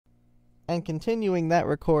and continuing that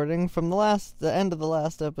recording from the end of the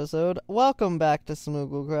last episode, welcome back to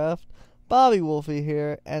Smoogl3. BobbyWolfey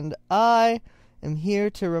here, and I am here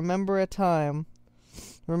to remember a time.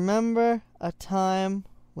 Remember a time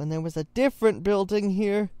when there was a different building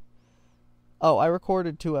here. Oh, I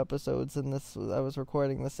recorded 2 episodes, and I was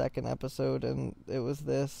recording the second episode, and it was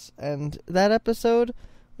this. And that episode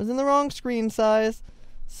was in the wrong screen size.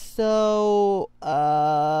 So,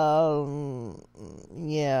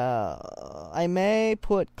 yeah, I may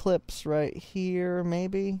put clips right here,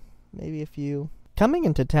 maybe a few. Coming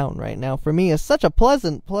into town right now for me is such a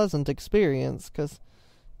pleasant experience, because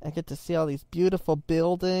I get to see all these beautiful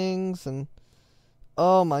buildings, and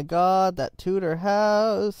oh my god, that Tudor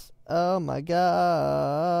house, oh my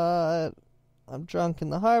god, I'm drunk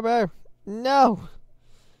in the harbor, no,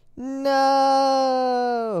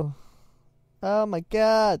 oh my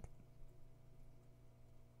god.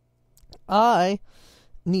 I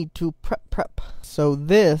need to prep. So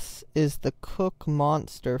this is the Cook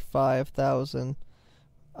Monster 5000.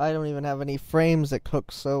 I don't even have any frames that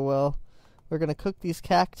cook so well. We're going to cook these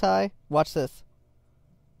cacti. Watch this.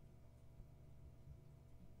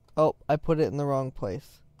 Oh, I put it in the wrong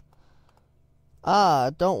place.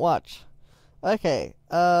 Don't watch. Okay,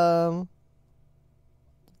 let's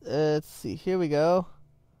see. Here we go.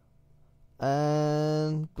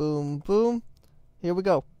 And boom, boom. Here we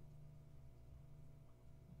go.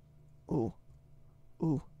 Ooh,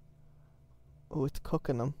 it's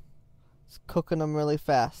cooking them. It's cooking them really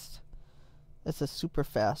fast. It's a super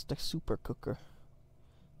cooker.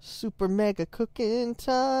 Super mega cooking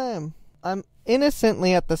time. I'm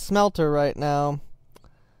innocently at the smelter right now.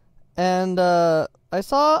 And, I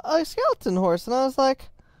saw a skeleton horse, and I was like,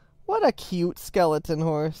 what a cute skeleton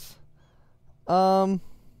horse.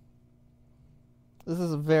 This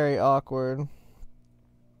is very awkward,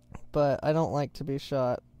 but I don't like to be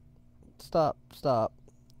shot. Stop.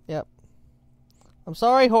 Yep. I'm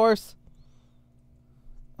sorry, horse.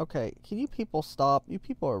 Okay, can you people stop? You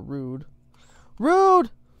people are rude.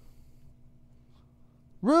 Rude!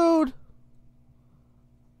 Oh,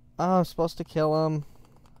 I'm supposed to kill him.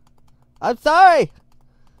 I'm sorry!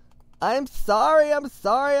 I'm sorry.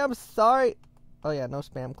 Oh yeah, no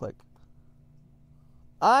spam click.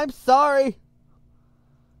 I'm sorry!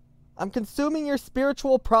 I'm consuming your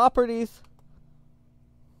spiritual properties.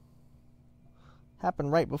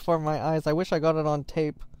 Happened right before my eyes. I wish I got it on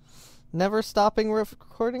tape. Never stopping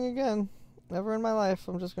recording again. Never in my life.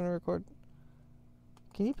 I'm just gonna record.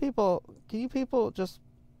 Can you people just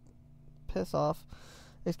piss off?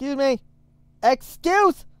 Excuse me.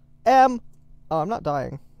 Excuse Oh, I'm not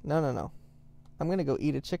dying. No. I'm gonna go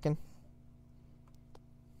eat a chicken.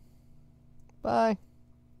 Bye.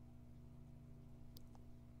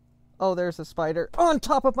 Oh, there's a spider on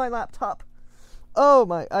top of my laptop. Oh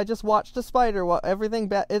my, I just watched a spider.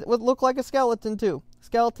 It would look like a skeleton too.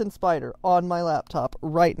 Skeleton spider on my laptop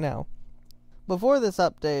right now. Before this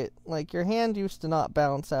update, like, your hand used to not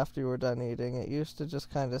bounce after you were done eating. It used to just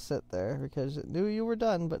kind of sit there because it knew you were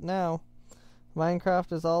done. But now,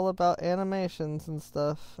 Minecraft is all about animations and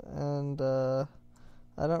stuff. And, I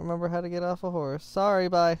don't remember how to get off a horse. Sorry,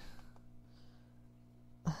 bye.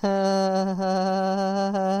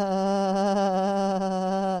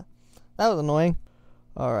 That was annoying.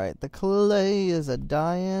 Alright, the clay is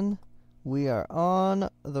a-dying. We are on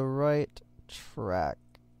the right track.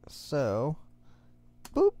 So,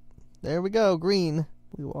 boop. There we go, green.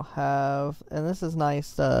 We will have, and this is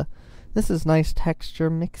nice texture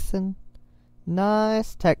mixing.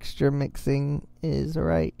 Nice texture mixing is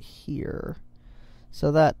right here.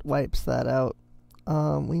 So that wipes that out.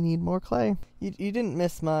 We need more clay. You didn't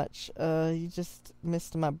miss much. You just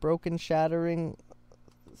missed my broken, shattering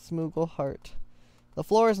Smoogl heart. The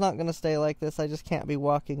floor is not going to stay like this. I just can't be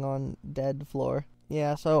walking on dead floor.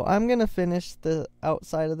 Yeah, so I'm going to finish the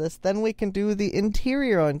outside of this. Then we can do the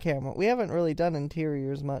interior on camera. We haven't really done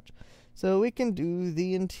interiors much. So we can do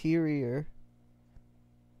the interior.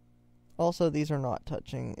 Also, these are not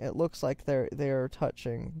touching. It looks like they're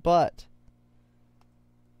touching. But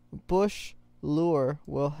bush lure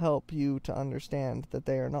will help you to understand that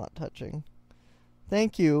they are not touching.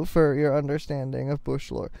 Thank you for your understanding of bush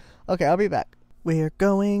lore. Okay, I'll be back. We're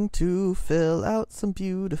going to fill out some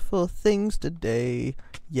beautiful things today.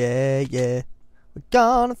 Yeah. We're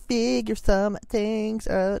gonna figure some things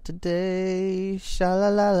out today.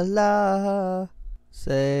 Sha-la-la-la-la.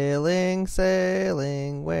 Sailing,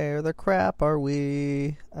 where the crap are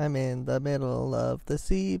we? I'm in the middle of the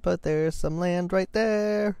sea, but there's some land right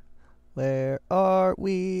there. Where are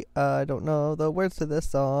we? I don't know the words to this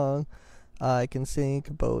song. I can sink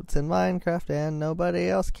boats in Minecraft and nobody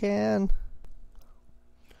else can.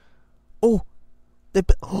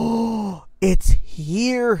 Oh, it's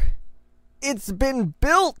here. It's been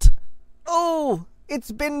built. Oh,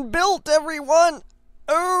 it's been built, everyone.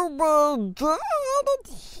 Oh my god,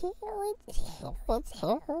 it's here.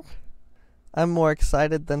 I'm more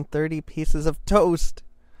excited than 30 pieces of toast.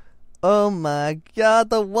 Oh my god,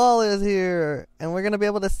 the wall is here. And we're going to be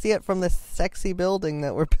able to see it from this sexy building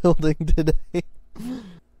that we're building today.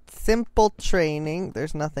 Simple training.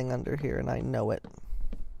 There's nothing under here, and I know it.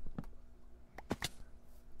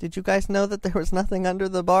 Did you guys know that there was nothing under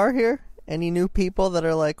the bar here? Any new people that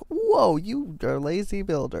are like, whoa, you are a lazy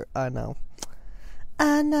builder? I know.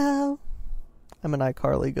 I know. I'm an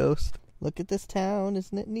iCarly ghost. Look at this town.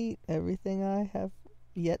 Isn't it neat? Everything I have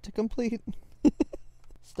yet to complete.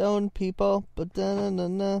 Stone people.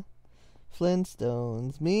 Ba-da-na-na-na.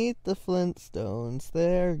 Flintstones. Meet the Flintstones.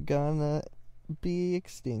 They're gonna be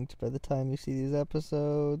extinct by the time you see these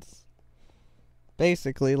episodes.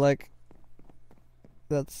 Basically, like,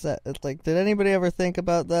 that's set. It's like, did anybody ever think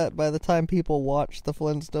about that? By the time people watched the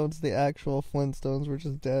Flintstones, the actual Flintstones were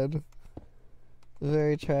just dead.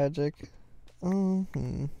 Very tragic.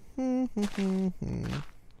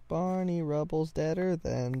 Barney Rubble's deader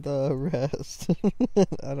than the rest.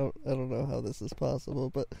 I don't know how this is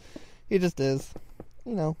possible, but he just is.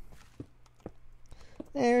 You know.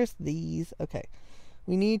 There's these. Okay.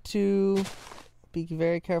 We need to be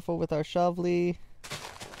very careful with our shovelly.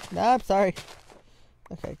 Nah, I'm sorry.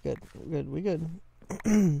 Okay, good. We good.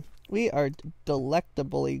 We are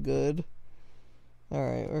delectably good.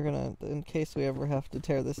 Alright, we're gonna, in case we ever have to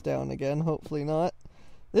tear this down again, hopefully not.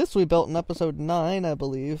 This we built in episode 9, I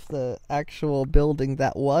believe, the actual building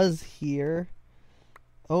that was here.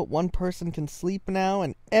 Oh, one person can sleep now,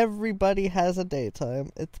 and everybody has a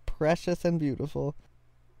daytime. It's precious and beautiful.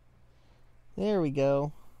 There we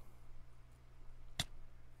go.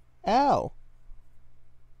 Ow!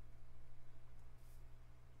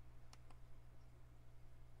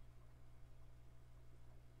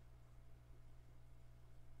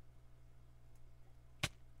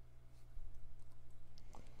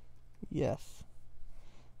 Yes.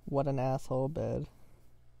 What an asshole bed.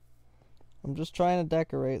 I'm just trying to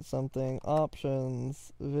decorate something.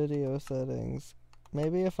 Options. Video settings.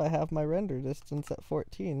 Maybe if I have my render distance at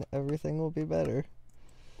 14, everything will be better.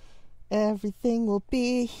 Everything will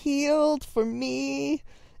be healed for me.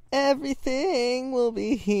 Everything will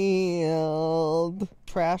be healed.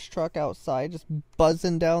 Trash truck outside just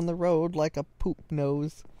buzzing down the road like a poop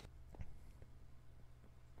nose.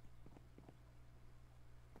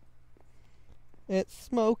 It's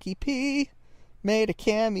Smokey P. Made a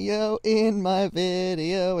cameo in my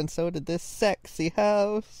video, and so did this sexy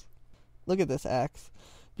house. Look at this axe.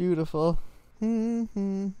 Beautiful. Where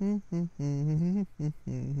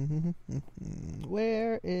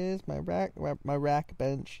is my rack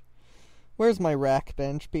bench? Where's my rack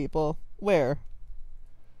bench, people? Where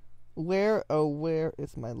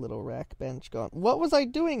is my little rack bench gone? What was I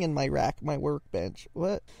doing in my workbench?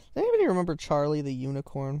 What? Does anybody remember Charlie the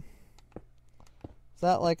Unicorn? Is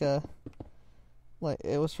that like it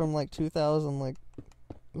was from like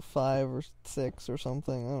 2005 or 6 or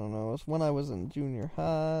something. I don't know. It was when I was in junior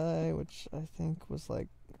high, which I think was like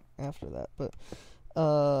after that. But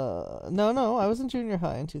no, I was in junior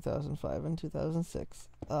high in 2005 and 2006.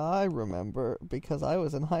 I remember because I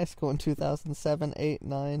was in high school in 2007, 8,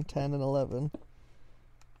 9, 10, and 11.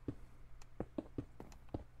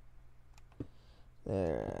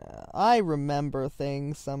 There. I remember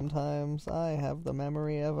things sometimes. I have the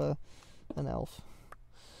memory of an elf.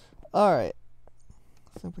 Alright.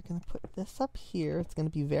 So we're going to put this up here. It's going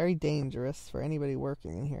to be very dangerous for anybody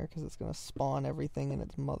working in here because it's going to spawn everything in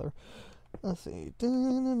its mother. Let's see.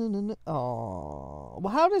 Oh,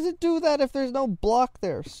 well, how does it do that if there's no block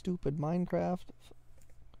there? Stupid Minecraft.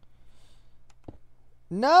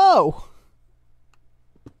 No!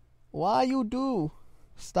 Why you do?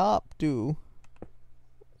 Stop do.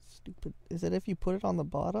 Stupid. Is it if you put it on the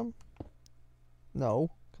bottom?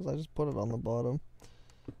 No, because I just put it on the bottom.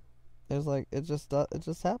 There's like, it just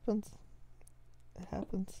happens. It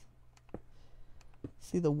happens.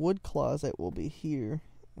 See, the wood closet will be here.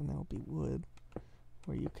 And there'll be wood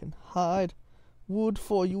where you can hide. Wood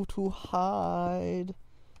for you to hide.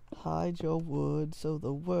 Hide your wood so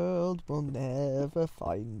the world will never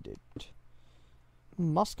find it.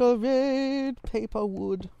 Masquerade paper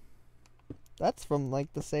wood. That's from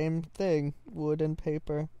like the same thing. Wood and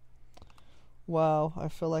paper. Wow, I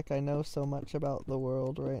feel like I know so much about the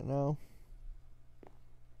world right now.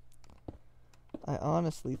 I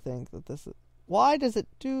honestly think that this is... Why does it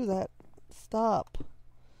do that? Stop.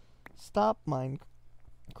 Stop, Minecraft.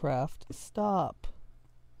 Stop.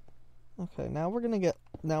 Okay, now we're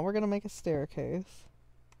gonna make a staircase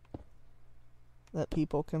that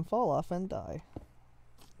people can fall off and die.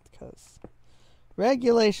 Because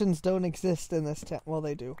regulations don't exist in this town. Well,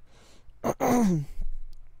 they do.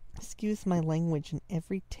 Excuse my language and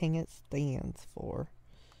everything it stands for.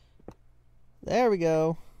 There we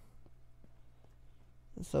go.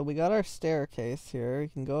 So we got our staircase here. We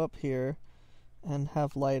can go up here and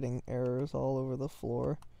have lighting errors all over the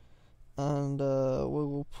floor. And we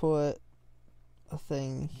will put a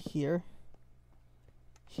thing here,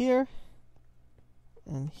 here,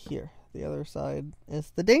 and here. The other side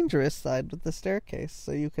is the dangerous side with the staircase,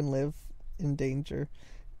 so you can live in danger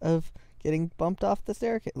of getting bumped off the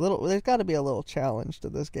staircase. There's got to be a little challenge to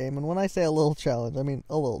this game, and when I say a little challenge, I mean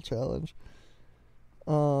a little challenge.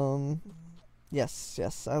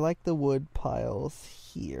 Yes, I like the wood piles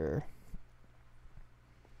here.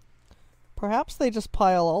 Perhaps they just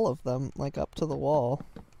pile all of them, like, up to the wall.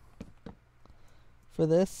 For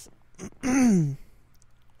this.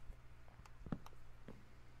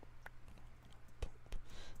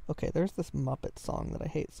 Okay, there's this Muppet song that I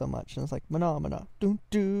hate so much, and it's like, mana, doo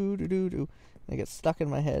doo doo doo doo. And it gets stuck in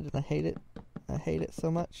my head, and I hate it. I hate it so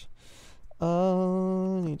much.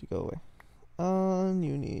 You need to go away.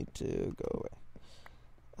 You need to go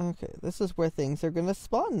away. Okay, this is where things are gonna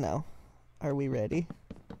spawn now. Are we ready?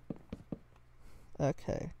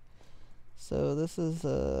 Okay, so this is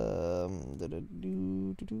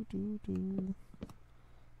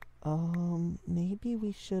maybe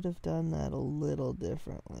we should have done that a little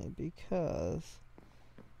differently, because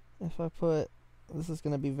if I put, this is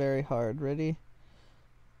gonna be very hard. Ready?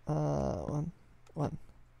 One,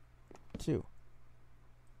 two.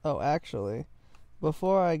 Oh, actually,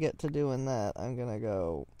 before I get to doing that, I'm gonna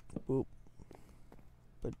go boop,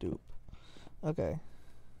 ba-doop. Okay.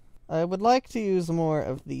 I would like to use more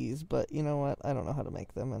of these, but you know what? I don't know how to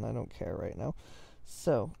make them, and I don't care right now.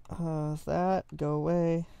 So, that, go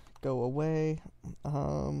away, go away.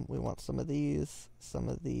 We want some of these,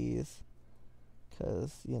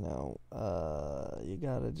 because, you know, you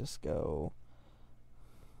gotta just go,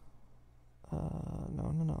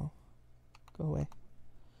 no, go away.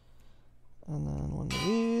 And then one of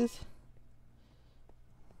these,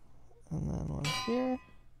 and then one here,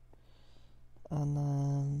 and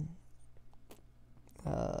then,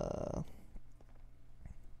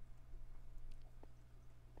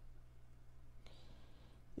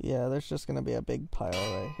 yeah, there's just gonna be a big pile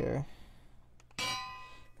right here.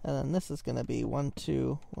 And then this is gonna be 1,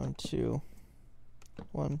 2, 1, 2,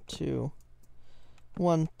 1, 2,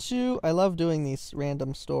 1, 2. I love doing these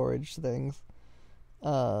random storage things,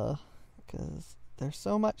 because they're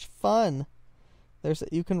so much fun.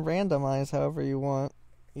 You can randomize however you want,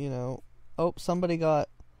 you know. Oh, somebody got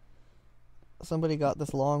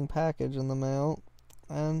this long package in the mail,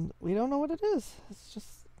 and we don't know what it is. It's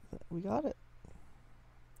just, we got it.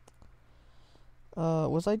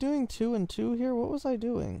 Was I doing 2 and 2 here? What was I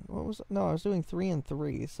doing? No, I was doing 3 and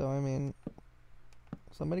 3, so I mean,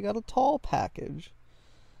 somebody got a tall package.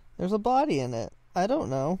 There's a body in it. I don't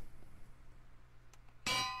know.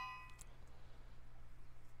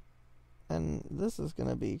 And this is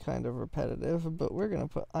gonna be kind of repetitive, but we're gonna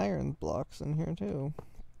put iron blocks in here too.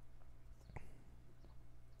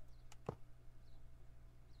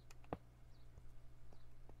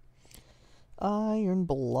 Iron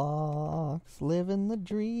blocks, living the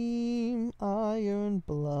dream, iron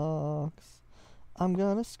blocks. I'm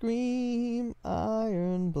gonna scream,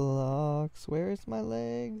 iron blocks. Where's my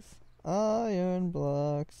legs? Iron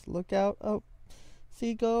blocks. Look out, oh,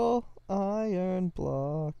 seagull, iron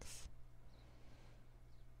blocks.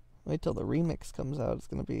 Wait till the remix comes out, it's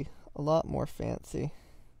gonna be a lot more fancy.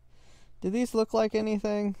 Do these look like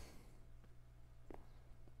anything?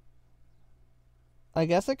 I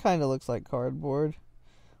guess it kind of looks like cardboard.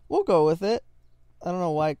 We'll go with it. I don't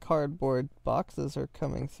know why cardboard boxes are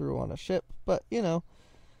coming through on a ship, but, you know,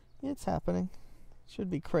 it's happening. Should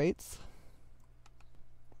be crates.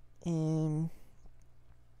 1,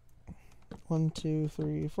 2,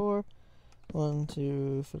 3, 4. 1,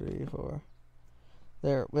 2, 3, 4.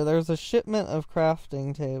 There's a shipment of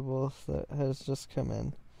crafting tables that has just come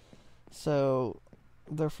in. So,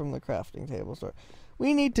 they're from the crafting table store.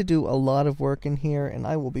 We need to do a lot of work in here, and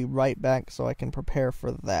I will be right back so I can prepare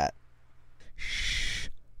for that. Shh.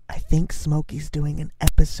 I think Smokey's doing an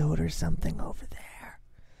episode or something over there.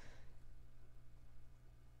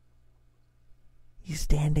 He's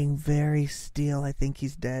standing very still. I think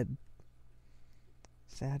he's dead.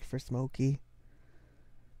 Sad for Smokey.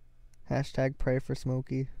 Hashtag pray for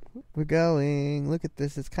Smokey. We're going. Look at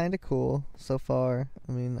this. It's kind of cool so far.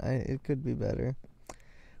 I mean, it could be better.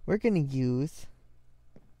 We're going to use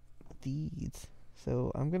these.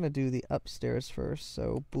 So I'm gonna do the upstairs first.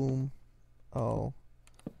 So boom. Oh,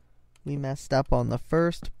 we messed up on the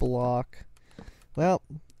first block. Well,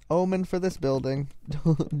 omen for this building.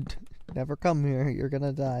 Never come here, you're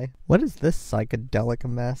gonna die. What is this psychedelic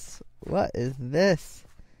mess? What is this?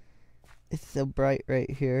 It's so bright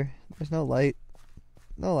right here. There's no light.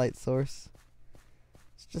 No light source.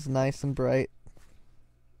 It's just nice and bright.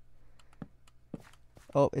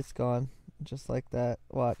 Oh, it's gone. Just like that.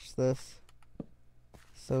 Watch this.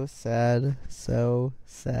 So sad. So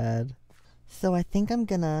sad. So I think I'm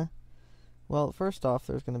gonna... Well, first off,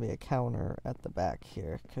 there's gonna be a counter at the back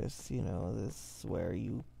here. Because, you know, this is where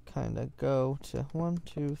you kind of go to 1,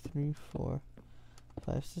 2, 3, 4,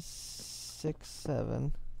 5, 6,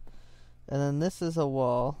 7. And then this is a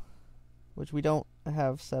wall, which we don't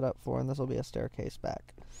have set up for, and this will be a staircase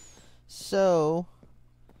back. So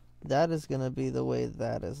that is going to be the way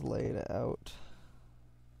that is laid out.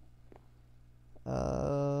 How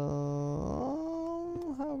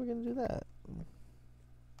are we going to do that?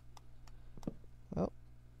 Oh.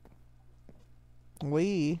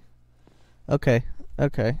 Okay,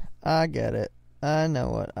 I get it. I know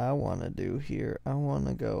what I want to do here. I want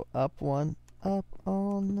to go up one, up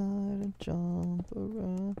all night and jump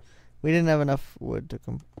around. We didn't have enough wood to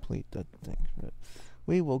complete that thing, but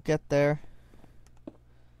we will get there.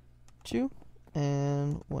 2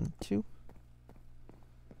 and 1, 2.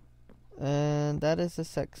 And that is a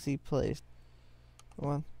sexy place.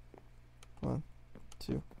 1,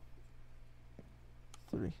 2,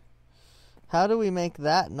 3. How do we make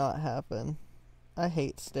that not happen? I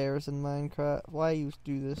hate stairs in Minecraft. Why you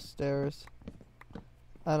do this, stairs?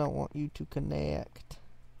 I don't want you to connect.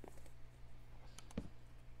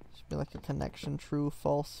 Should be like a connection true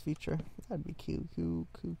false feature. That'd be cute.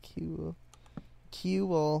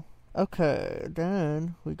 Cool. Okay,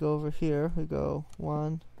 then we go over here. We go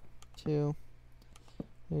 1, 2,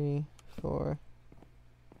 3, 4.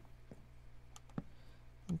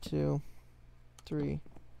 1, 2, 3,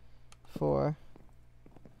 4.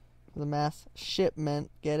 The mass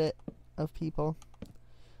shipment, get it, of people.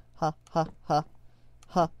 Ha ha ha.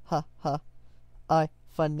 Ha ha ha. I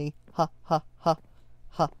funny. Ha ha ha.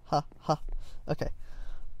 Ha ha ha. Okay.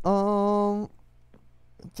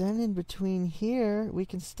 Then in between here, we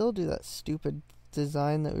can still do that stupid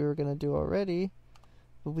design that we were gonna do already,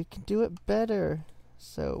 but we can do it better.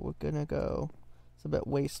 So we're gonna go. It's a bit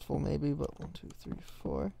wasteful maybe, but 1, 2, 3,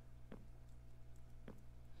 4.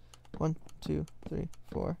 1, 2, 3,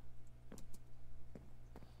 4.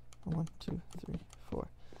 1, 2, 3, 4.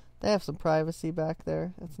 They have some privacy back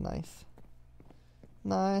there. That's nice.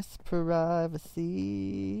 Nice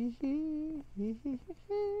privacy.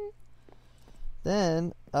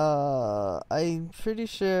 Then, I'm pretty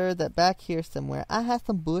sure that back here somewhere, I have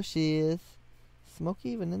some bushes. Smokey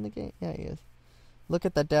even in the game? Yeah, he is. Look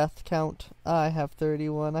at the death count. I have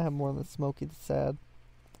 31. I have more than Smokey. That's sad.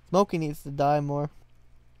 Smokey needs to die more.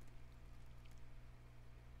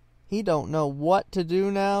 He don't know what to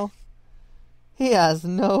do now. He has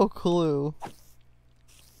no clue.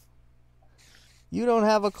 You don't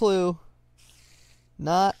have a clue.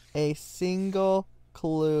 Not a single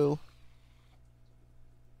clue.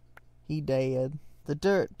 He dead. The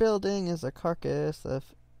dirt building is a carcass of...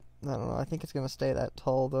 I don't know. I think it's going to stay that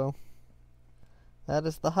tall, though. That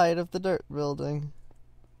is the height of the dirt building.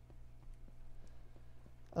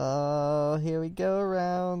 Here we go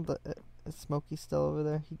around. Is Smokey still over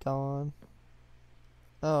there? He gone.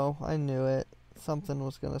 Oh, I knew it. Something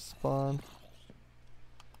was going to spawn.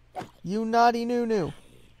 You naughty noo-noo.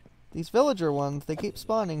 These villager ones, they keep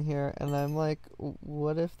spawning here. And I'm like,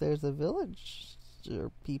 what if there's a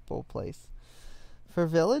villager people place for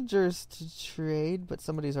villagers to trade? But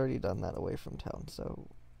somebody's already done that away from town. So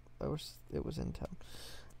it was in town.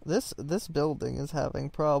 This building is having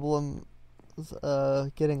problems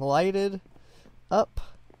getting lighted up.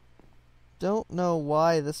 Don't know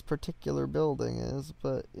why this particular building is,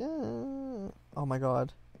 but yeah. Oh my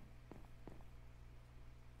god.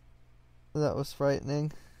 That was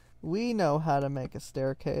frightening. We know how to make a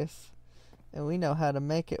staircase. And we know how to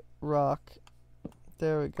make it rock.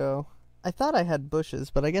 There we go. I thought I had bushes,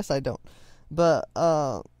 but I guess I don't. But,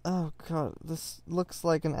 oh god, this looks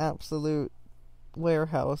like an absolute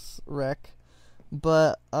warehouse wreck.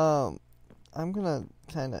 But, I'm gonna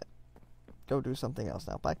kinda go do something else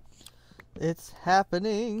now. Bye. It's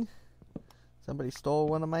happening. Somebody stole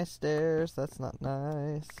one of my stairs. That's not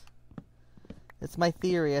nice. It's my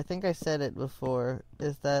theory. I think I said it before.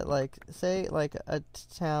 Is that, like, say, like, a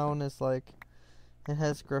town is, like, it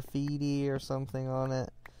has graffiti or something on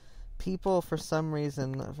it. People, for some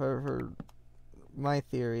reason, for my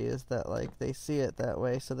theory is that, like, they see it that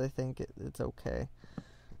way, so they think it's okay.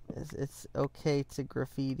 It's okay to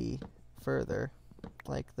graffiti further,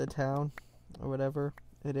 like the town or whatever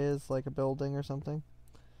it is, like a building or something.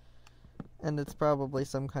 And it's probably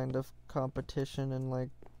some kind of competition and, like,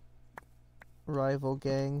 rival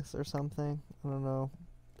gangs or something. I don't know.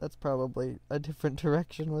 That's probably a different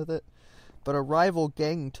direction with it. But a rival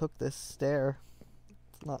gang took this stair.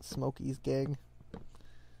 It's not Smokey's gang.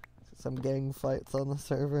 Some gang fights on the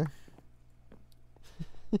server.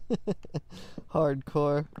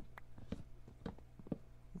 Hardcore.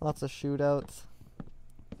 Lots of shootouts.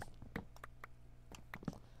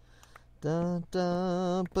 Dun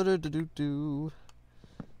dun ba-da-da-doo-doo.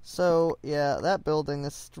 So, yeah, that building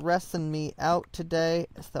is stressing me out today.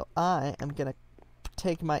 So I am gonna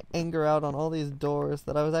take my anger out on all these doors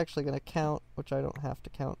that I was actually gonna count, which I don't have to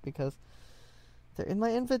count because they're in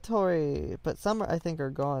my inventory. But some I think are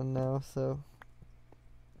gone now, so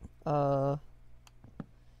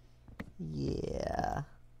yeah.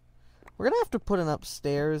 We're gonna have to put an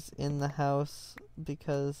upstairs in the house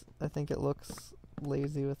because I think it looks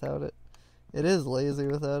lazy without it. It is lazy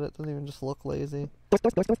without it. It doesn't even just look lazy.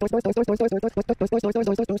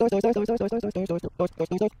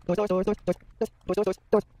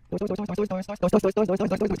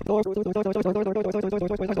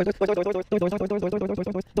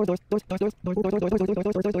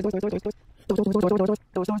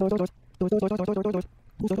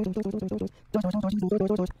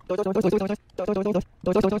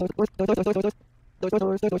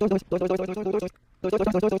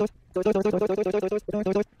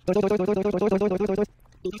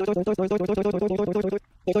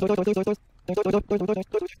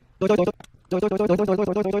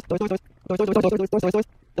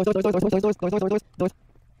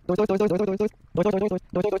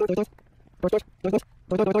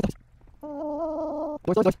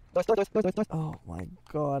 Oh my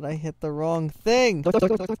god, I hit the wrong thing!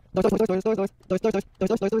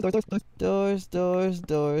 Doors, doors,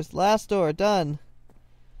 doors. Last door, done.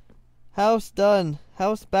 House done.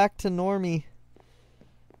 House back to normie.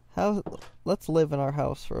 House. Let's live in our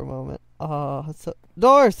house for a moment.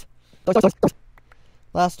 Doors!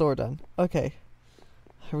 Last door done. Okay.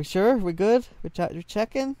 Are we sure? We good? We're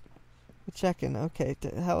checking? We're checking. Okay,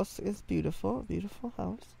 the house is beautiful. Beautiful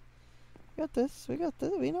house. We got this. We got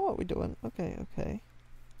this. We know what we're doing. Okay, okay.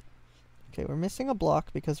 Okay, we're missing a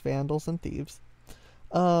block because vandals and thieves.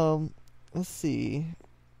 Let's see.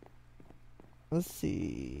 Let's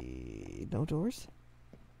see. No doors?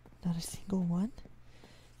 Not a single one?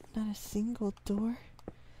 Not a single door?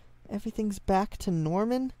 Everything's back to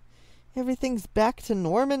Norman? Everything's back to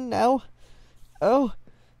Norman now? Oh,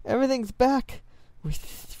 everything's back. We're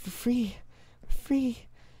free. We're free.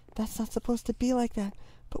 That's not supposed to be like that.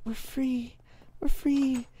 But we're free. We're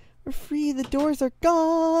free. We're free. The doors are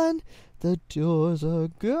gone. The doors are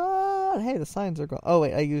gone. Hey, the signs are gone. Oh,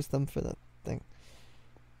 wait. I used them for the thing.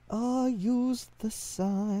 I used the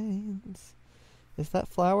signs. Is that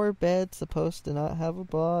flower bed supposed to not have a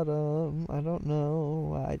bottom? I don't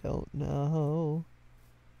know. I don't know.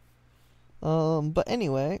 But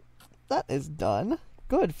anyway, that is done.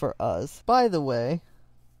 Good for us. By the way,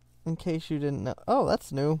 in case you didn't know. Oh,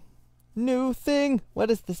 that's new. New thing!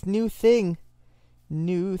 What is this new thing?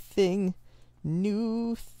 New thing.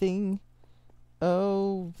 New thing.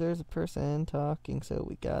 Oh, there's a person talking, so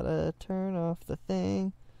we gotta turn off the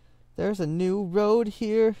thing. There's a new road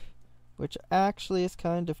here, which actually is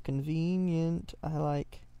kind of convenient. I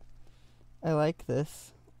like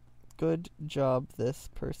this. Good job, this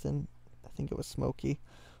person. I think it was Smokey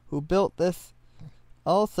who built this.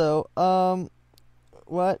 Also,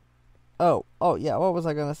 what? Oh, yeah, what was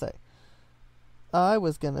I gonna say? I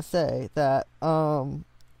was gonna say that,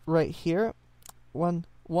 right here, 1,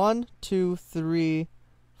 2, 3,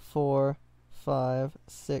 4, 5,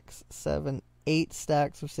 6, 7, 8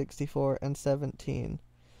 stacks of 64 and 17.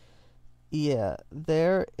 Yeah,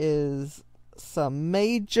 there is some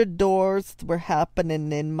major doors were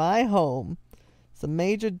happening in my home. Some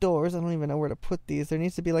major doors. I don't even know where to put these. There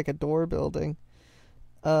needs to be like a door building.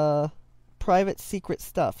 Private secret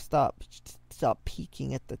stuff. Stop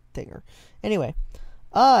peeking at the thinger. Anyway,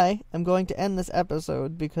 I am going to end this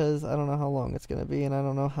episode because I don't know how long it's going to be, and I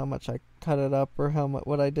don't know how much I cut it up or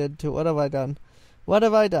what I did to. What have I done? What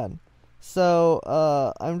have I done? So,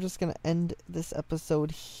 I'm just going to end this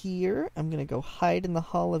episode here. I'm going to go hide in the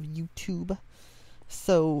hall of YouTube.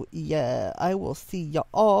 So, yeah, I will see ya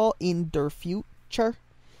all in der future.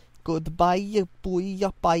 Goodbye, boy.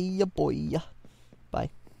 Bye, boy. Bye.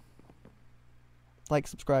 like,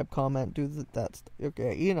 subscribe, comment, do that.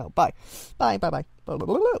 Okay, you know, bye. Bye.